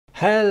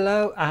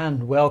Hello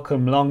and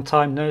welcome, long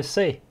time no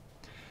see.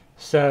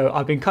 So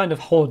I've been kind of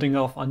holding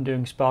off on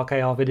doing Spark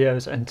AR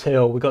videos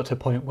until we got to a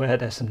point where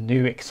there's some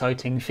new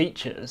exciting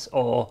features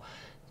or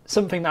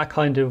something that I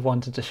kind of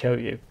wanted to show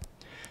you.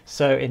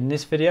 So in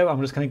this video I'm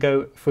just going to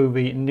go through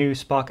the new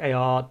Spark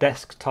AR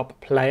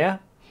desktop player,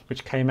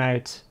 which came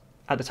out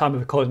at the time of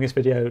recording this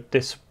video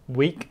this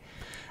week.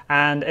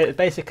 And it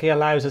basically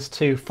allows us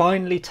to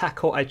finally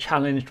tackle a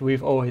challenge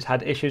we've always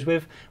had issues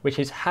with, which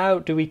is how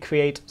do we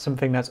create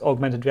something that's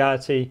augmented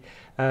reality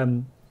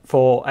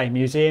for a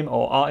museum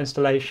or art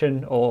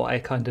installation or a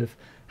kind of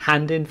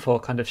hand-in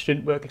for kind of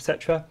student work,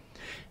 etc.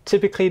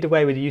 Typically the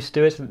way we used to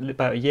do it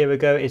about a year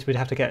ago is we'd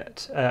have to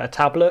get a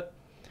tablet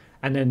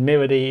and then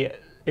mirror the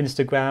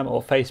Instagram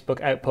or Facebook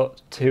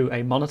output to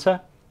a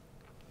monitor,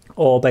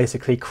 or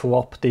basically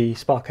crop the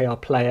Spark AR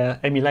player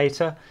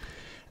emulator.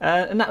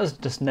 And that was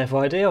just never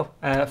ideal.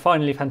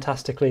 Finally,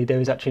 fantastically,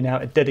 there is actually now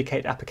a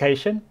dedicated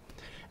application.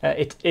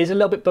 It is a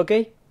little bit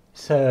buggy,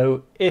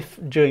 so if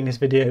during this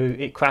video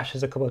it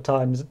crashes a couple of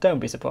times, don't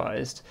be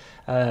surprised.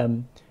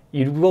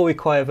 You will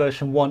require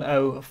version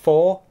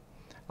 1.04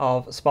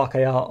 of Spark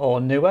AR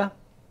or newer.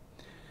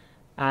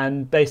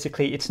 And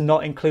basically it's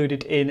not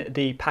included in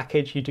the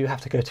package. You do have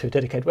to go to a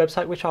dedicated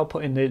website, which I'll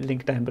put in the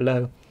link down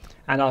below.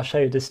 And I'll show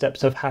you the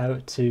steps of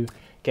how to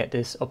get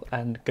this up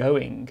and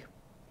going.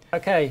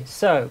 Okay,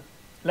 so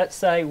let's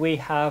say we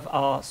have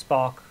our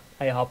Spark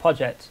AR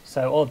project.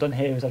 So all I've done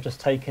here is I've just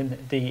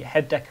taken the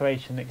head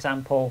decoration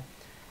example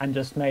and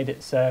just made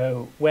it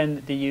so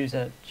when the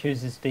user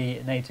chooses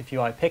the native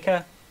UI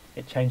picker,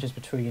 it changes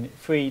between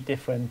three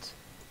different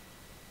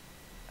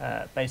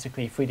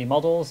basically 3D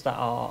models that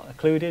are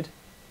occluded,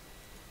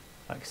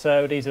 like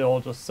so. These are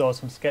all just sourced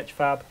from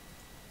Sketchfab.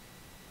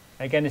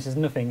 Again, this is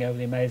nothing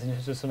overly amazing,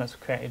 it's just something that's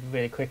created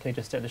really quickly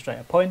just to illustrate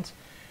a point.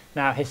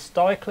 Now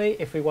historically,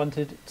 if we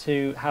wanted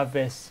to have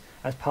this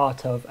as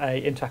part of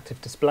an interactive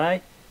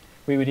display,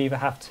 we would either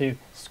have to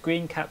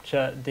screen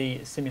capture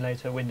the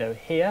simulator window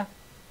here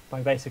by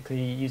basically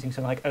using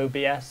something like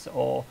OBS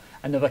or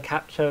another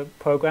capture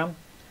program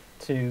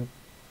to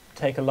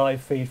take a live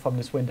feed from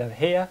this window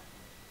here,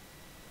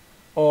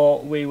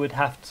 or we would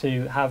have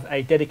to have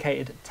a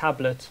dedicated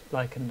tablet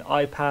like an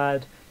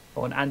iPad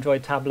or an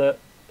Android tablet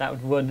that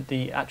would run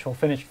the actual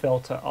finished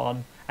filter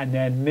on and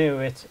then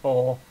mirror it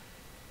or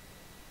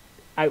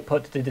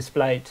output the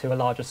display to a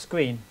larger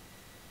screen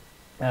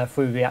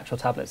through the actual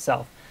tablet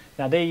itself.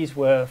 Now these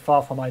were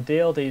far from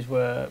ideal. These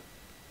were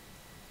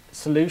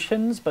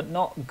solutions, but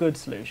not good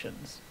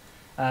solutions.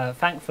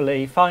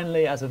 Thankfully,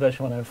 finally, as of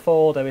version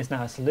 1.04, there is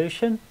now a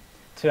solution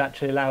to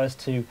actually allow us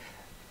to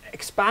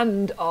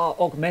expand our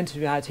augmented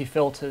reality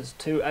filters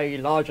to a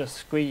larger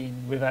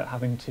screen without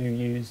having to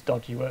use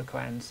dodgy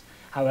workarounds.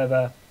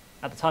 However,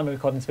 at the time of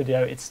recording this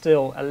video, it's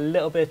still a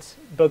little bit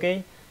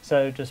buggy,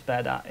 so just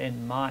bear that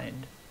in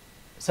mind.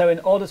 So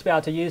in order to be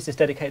able to use this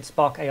dedicated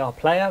Spark AR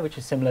player, which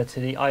is similar to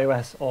the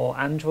iOS or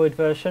Android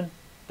version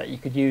that you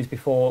could use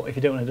before if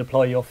you don't want to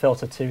deploy your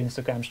filter to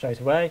Instagram straight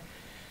away,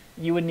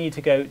 you would need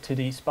to go to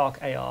the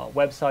Spark AR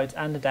website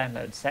and the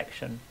download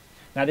section.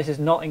 Now this is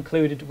not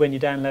included when you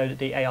download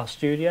the AR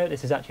Studio.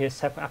 This is actually a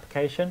separate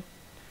application.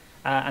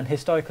 And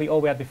historically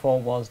all we had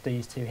before was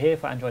these two here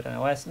for Android and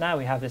iOS. Now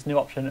we have this new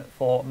option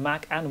for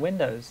Mac and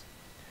Windows.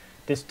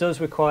 This does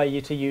require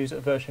you to use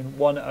version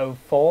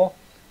 1.04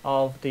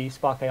 of the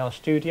Spark AR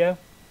Studio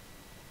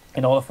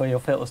in order for your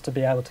filters to be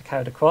able to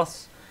carry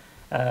across.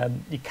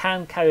 You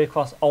can carry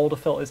across older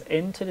filters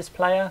into this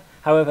player,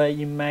 however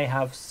you may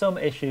have some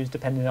issues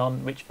depending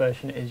on which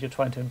version it is you're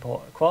trying to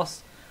import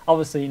across.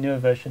 Obviously newer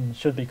versions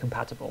should be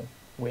compatible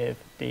with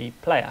the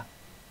player.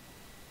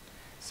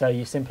 So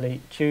you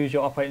simply choose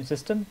your operating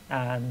system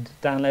and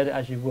download it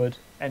as you would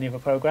any other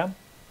program.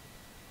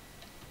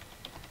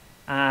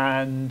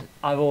 And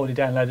I've already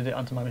downloaded it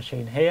onto my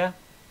machine here.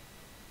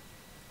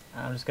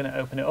 I'm just going to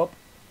open it up.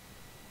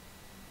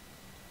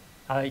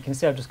 You can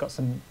see I've just got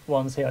some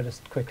ones here I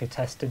just quickly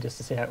tested just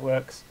to see how it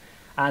works.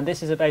 And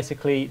this is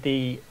basically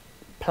the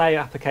player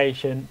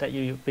application that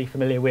you'll be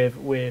familiar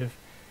with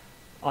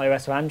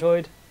iOS or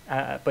Android,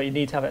 but you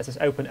need to have it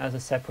open as a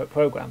separate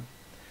program.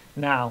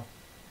 Now,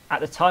 at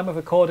the time of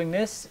recording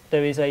this,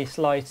 there is a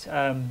slight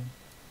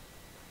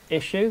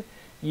issue.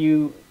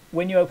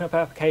 When you open up an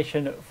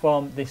application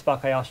from the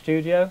Spark AR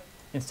Studio,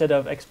 instead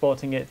of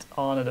exporting it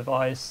on a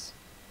device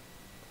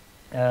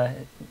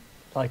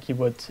like you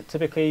would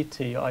typically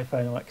to your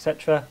iPhone or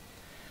etc.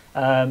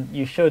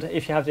 You should,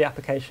 if you have the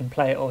application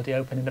player already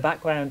open in the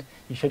background,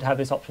 you should have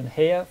this option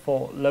here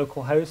for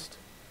localhost,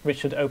 which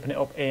should open it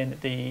up in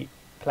the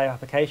player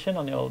application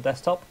on your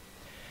desktop.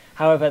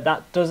 However,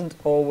 that doesn't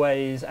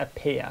always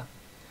appear.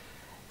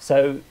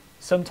 So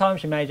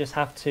sometimes you may just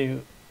have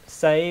to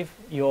save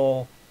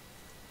your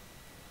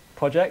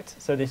project.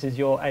 So this is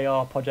your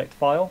AR project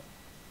file.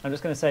 I'm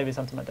just going to save this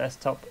onto my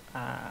desktop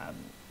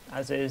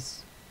as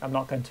is. I'm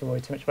not going to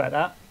worry too much about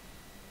that.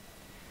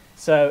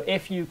 So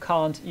if you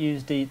can't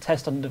use the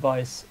test on the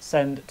device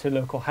send to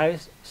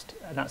localhost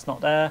and that's not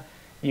there,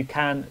 you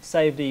can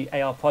save the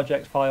AR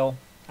project file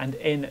and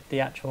in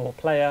the actual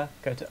player,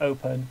 go to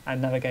open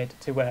and navigate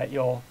to where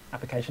your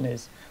application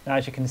is. Now,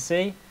 as you can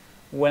see,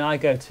 when I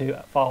go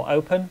to file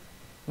open,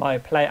 my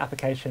player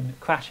application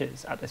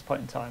crashes at this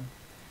point in time.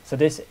 So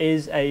this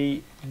is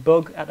a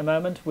bug at the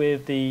moment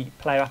with the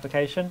player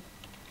application.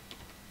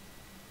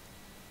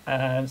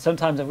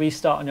 Sometimes a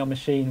restart on your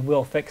machine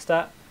will fix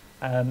that.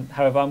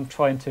 However, I'm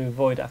trying to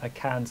avoid it if I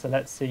can, so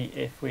let's see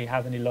if we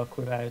have any luck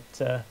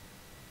without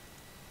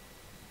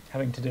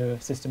having to do a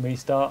system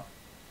restart.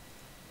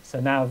 So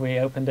now I've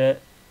reopened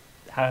it,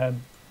 I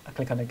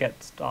click on the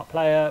get start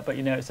player, but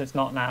you notice it's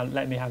not now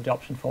letting me have the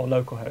option for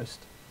localhost.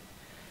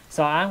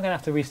 So I am going to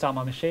have to restart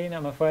my machine,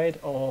 I'm afraid,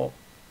 or...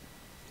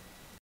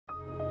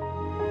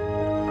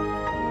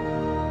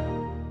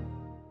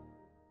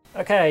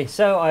 Okay,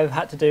 so I've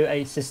had to do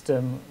a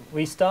system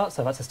restart,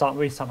 so I've had to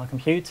restart my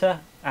computer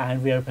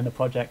and reopen the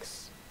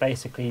projects,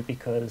 basically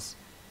because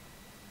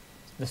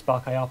the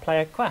Spark AR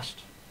player crashed.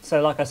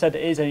 So like I said,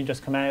 it is only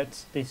just come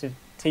out. These are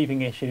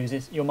teething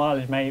issues. Your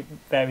mileage may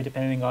vary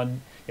depending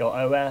on your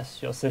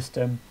OS, your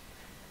system,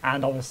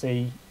 and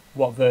obviously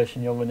what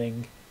version you're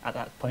running at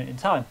that point in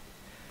time.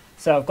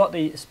 So I've got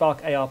the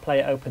Spark AR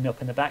player opened up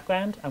in the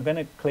background. I'm going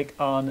to click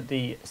on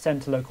the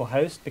send to local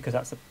host because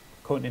that's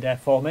currently there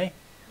for me.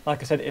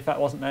 Like I said, if that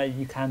wasn't there,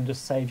 you can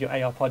just save your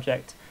AR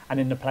project and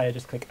in the player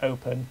just click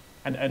open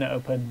and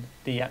open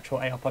the actual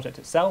AR project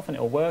itself and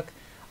it'll work.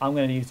 I'm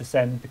going to use the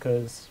send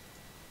because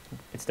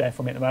it's there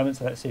for me at the moment,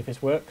 so let's see if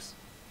this works.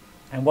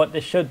 And what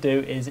this should do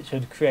is it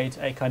should create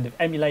a kind of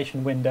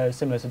emulation window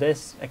similar to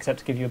this, except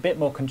to give you a bit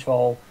more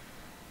control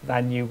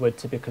than you would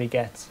typically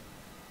get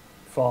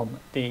from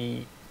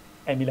the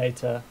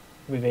emulator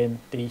within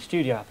the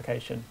Studio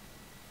application.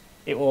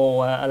 It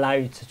will allow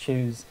you to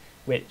choose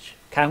which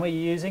camera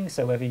you're using,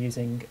 so whether you're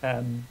using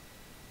an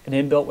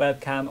inbuilt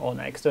webcam or an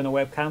external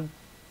webcam.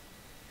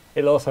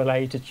 It'll also allow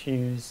you to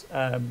choose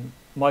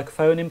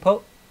microphone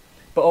input,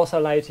 but also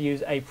allow you to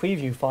use a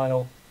preview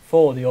file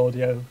for the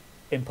audio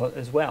input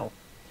as well.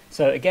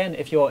 So again,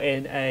 if you're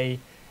in a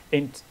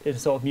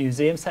sort of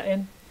museum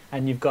setting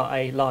and you've got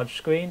a large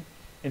screen,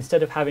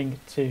 instead of having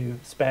to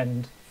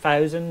spend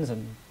thousands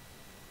and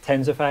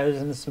tens of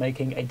thousands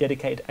making a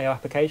dedicated AR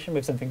application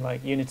with something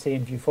like Unity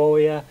and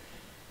Vuforia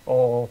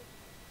or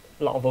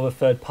a lot of other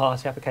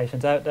third-party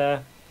applications out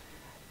there,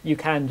 you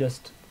can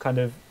just kind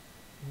of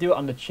do it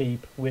on the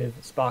cheap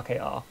with Spark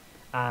AR,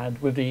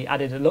 and with the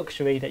added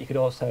luxury that you could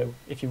also,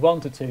 if you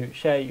wanted to,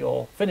 share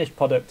your finished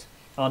product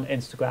on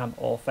Instagram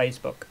or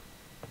Facebook.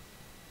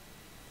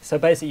 So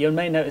basically, you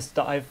may notice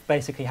that I've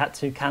basically had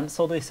to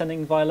cancel the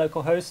sending via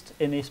localhost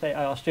in the Spark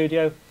AR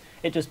Studio.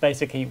 It just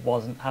basically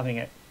wasn't having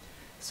it.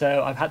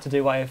 So I've had to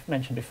do what I've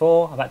mentioned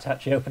before. I've had to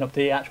actually open up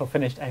the actual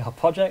finished AR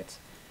project,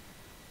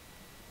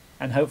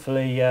 and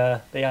hopefully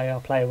the AR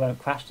player won't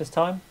crash this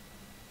time.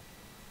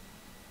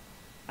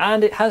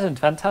 And it hasn't.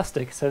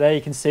 Fantastic. So there you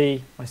can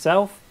see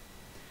myself.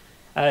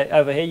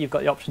 Over here you've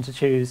got the option to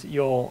choose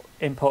your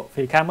input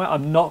for your camera.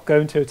 I'm not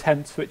going to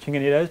attempt switching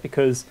any of those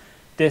because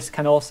this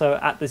can also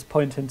at this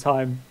point in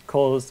time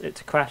cause it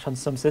to crash on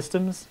some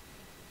systems,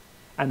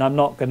 and I'm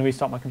not going to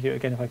restart my computer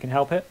again if I can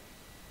help it.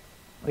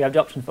 We have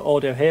the option for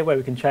audio here where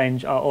we can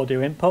change our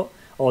audio input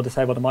or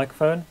disable the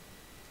microphone.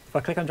 If I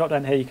click on drop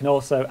down here, you can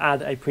also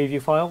add a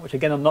preview file, which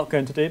again I'm not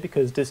going to do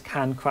because this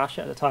can crash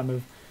at the time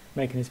of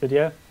making this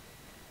video.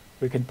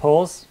 We can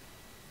pause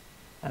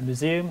and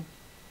resume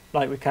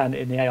like we can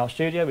in the AR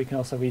Studio. We can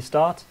also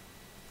restart.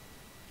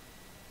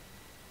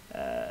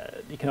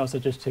 You can also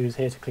just choose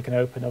here to click and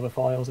open other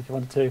files if you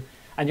wanted to.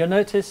 And you'll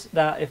notice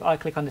that if I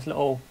click on this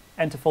little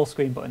enter full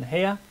screen button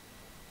here,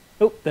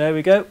 oh, there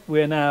we go,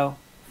 we're now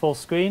full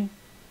screen.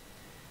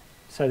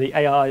 So the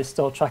AI is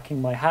still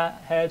tracking my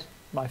head.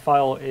 My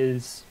file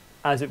is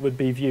as it would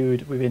be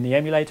viewed within the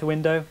emulator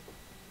window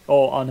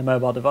or on a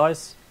mobile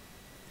device.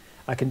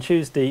 I can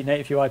choose the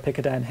native UI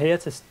picker down here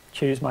to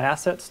choose my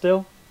assets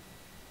still.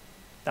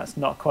 That's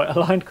not quite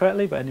aligned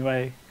correctly, but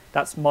anyway,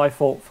 that's my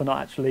fault for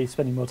not actually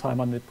spending more time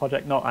on the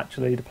project, not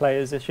actually the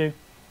player's issue.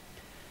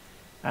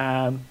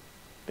 But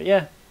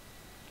yeah,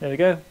 there we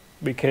go.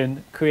 We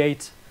can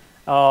create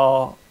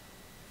our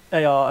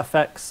AR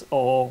effects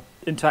or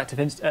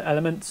interactive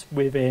elements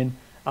within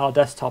our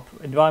desktop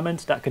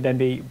environment that could then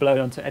be blown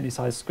onto any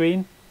size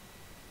screen.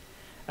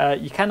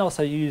 You can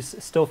also use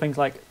still things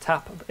like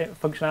tap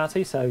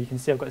functionality, so you can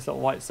see I've got this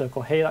little white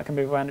circle here that I can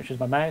move around, which is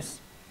my mouse.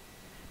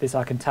 This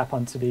I can tap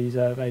onto these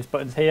various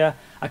buttons here.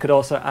 I could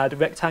also add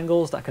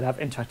rectangles that could have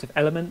interactive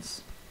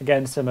elements,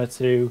 again similar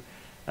to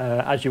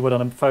as you would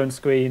on a phone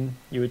screen.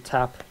 You would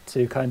tap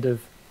to kind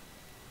of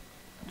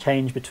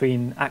change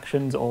between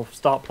actions or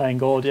start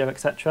playing audio,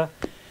 etc.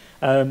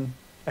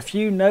 A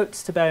few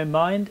notes to bear in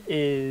mind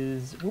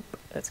is,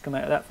 let's come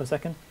out of that for a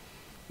second,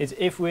 is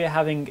if we're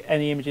having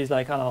any images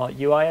like on our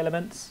UI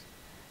elements,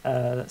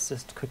 let's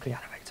just quickly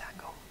add a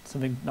rectangle,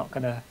 something not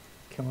going to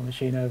kill my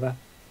machine over.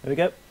 There we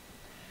go.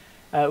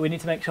 We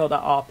need to make sure that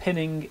our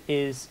pinning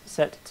is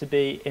set to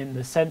be in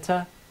the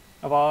center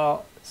of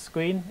our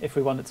screen if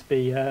we want it to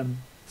be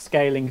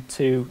scaling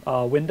to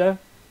our window.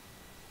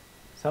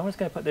 So I'm just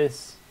going to put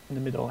this in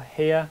the middle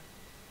here.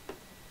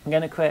 I'm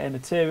going to create a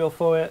material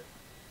for it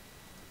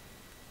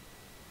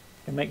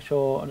and make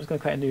sure I'm just going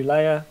to create a new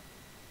layer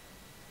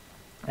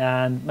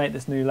and make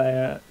this new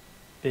layer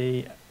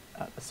be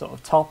at the sort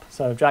of top.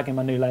 So dragging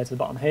my new layer to the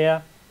bottom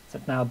here, so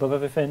it's now above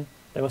everything.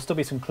 There will still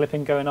be some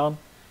clipping going on.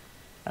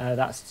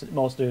 That's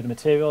more to do with the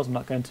materials. I'm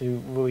not going to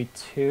worry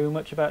too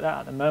much about that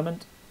at the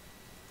moment.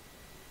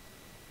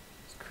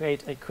 Let's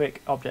create a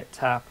quick object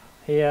tap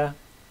here.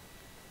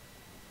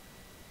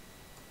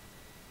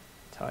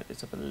 Tidy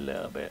this up a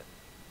little bit.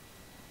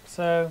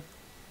 So,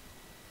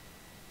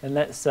 and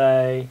let's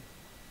say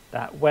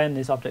that when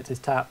this object is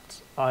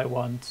tapped, I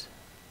want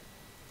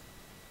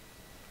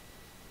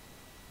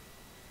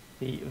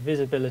the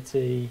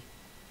visibility.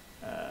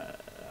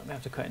 I'm going to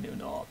have to create a new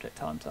null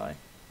object, aren't I?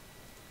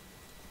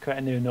 Create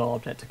a new null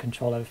object to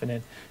control everything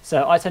in.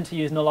 So I tend to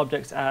use null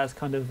objects as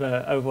kind of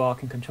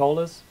overarching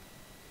controllers.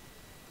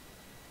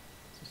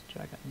 Let's just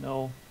drag that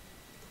null.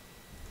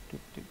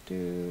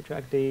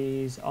 Drag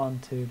these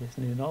onto this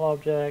new null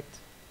object.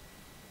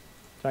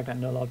 Drag that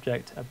null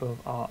object above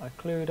our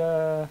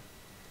occluder.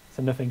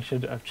 So nothing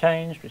should have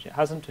changed, which it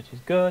hasn't, which is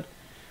good.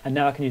 And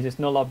now I can use this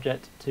null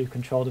object to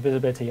control the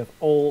visibility of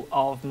all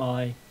of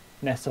my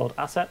nestled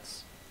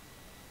assets.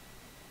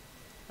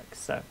 Like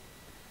so.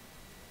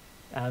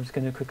 And I'm just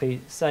going to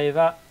quickly save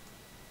that.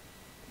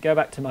 Go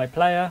back to my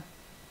player.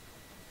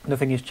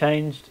 Nothing has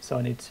changed, so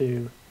I need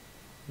to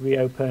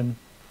reopen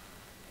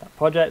that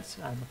project,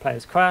 and the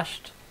player's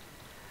crashed.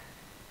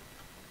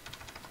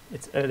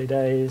 It's early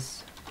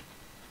days.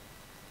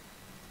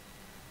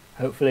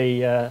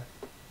 Hopefully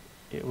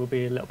it will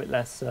be a little bit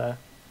less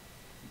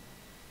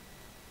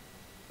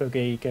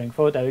buggy going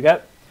forward. There we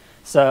go.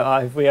 So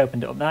I've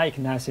reopened it up now. You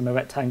can now see my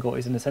rectangle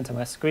is in the center of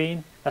my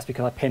screen. That's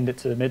because I pinned it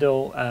to the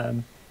middle.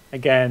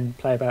 Again,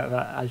 play about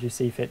that as you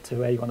see fit to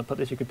where you want to put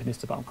this. You can pin this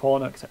to the bottom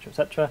corner, etc,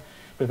 etc.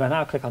 But if I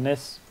now click on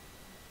this,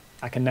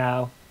 I can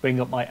now bring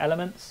up my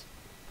elements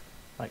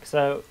like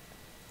so.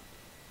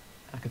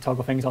 I can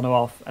toggle things on or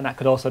off, and that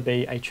could also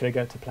be a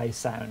trigger to play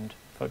sound,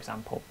 for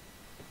example.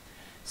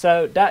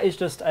 So that is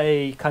just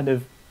a kind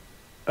of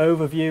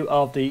overview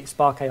of the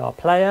Spark AR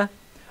player,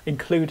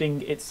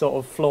 including its sort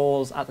of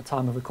flaws at the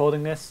time of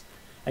recording this.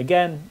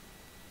 Again,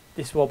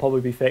 this will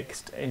probably be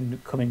fixed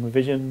in coming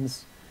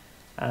revisions,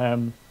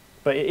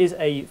 but it is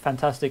a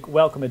fantastic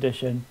welcome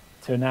addition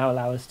to now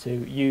allow us to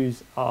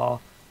use our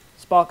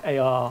Spark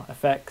AR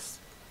effects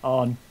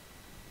on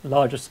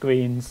larger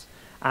screens.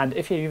 And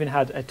if you even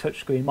had a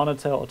touchscreen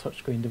monitor or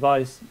touchscreen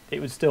device, it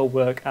would still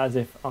work as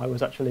if I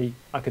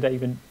could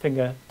even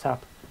finger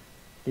tap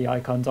the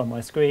icons on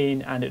my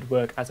screen and it'd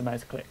work as a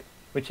mouse click,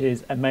 which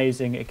is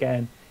amazing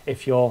again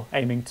if you're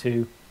aiming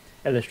to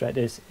illustrate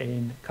this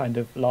in kind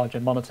of larger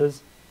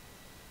monitors.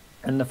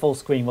 And the full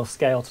screen will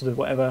scale to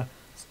whatever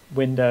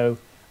window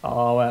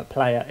our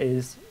player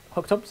is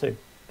hooked up to,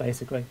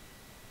 basically.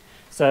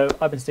 So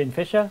I've been Stephen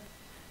Fisher.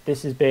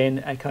 This has been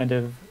a kind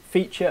of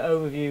feature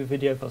overview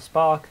video for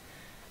Spark,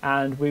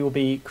 and we will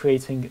be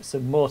creating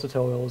some more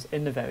tutorials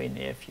in the very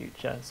near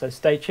future. So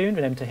stay tuned,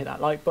 remember to hit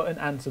that like button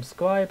and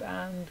subscribe,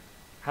 and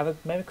have a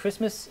Merry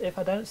Christmas if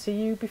I don't see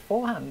you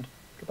beforehand.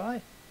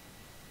 Goodbye.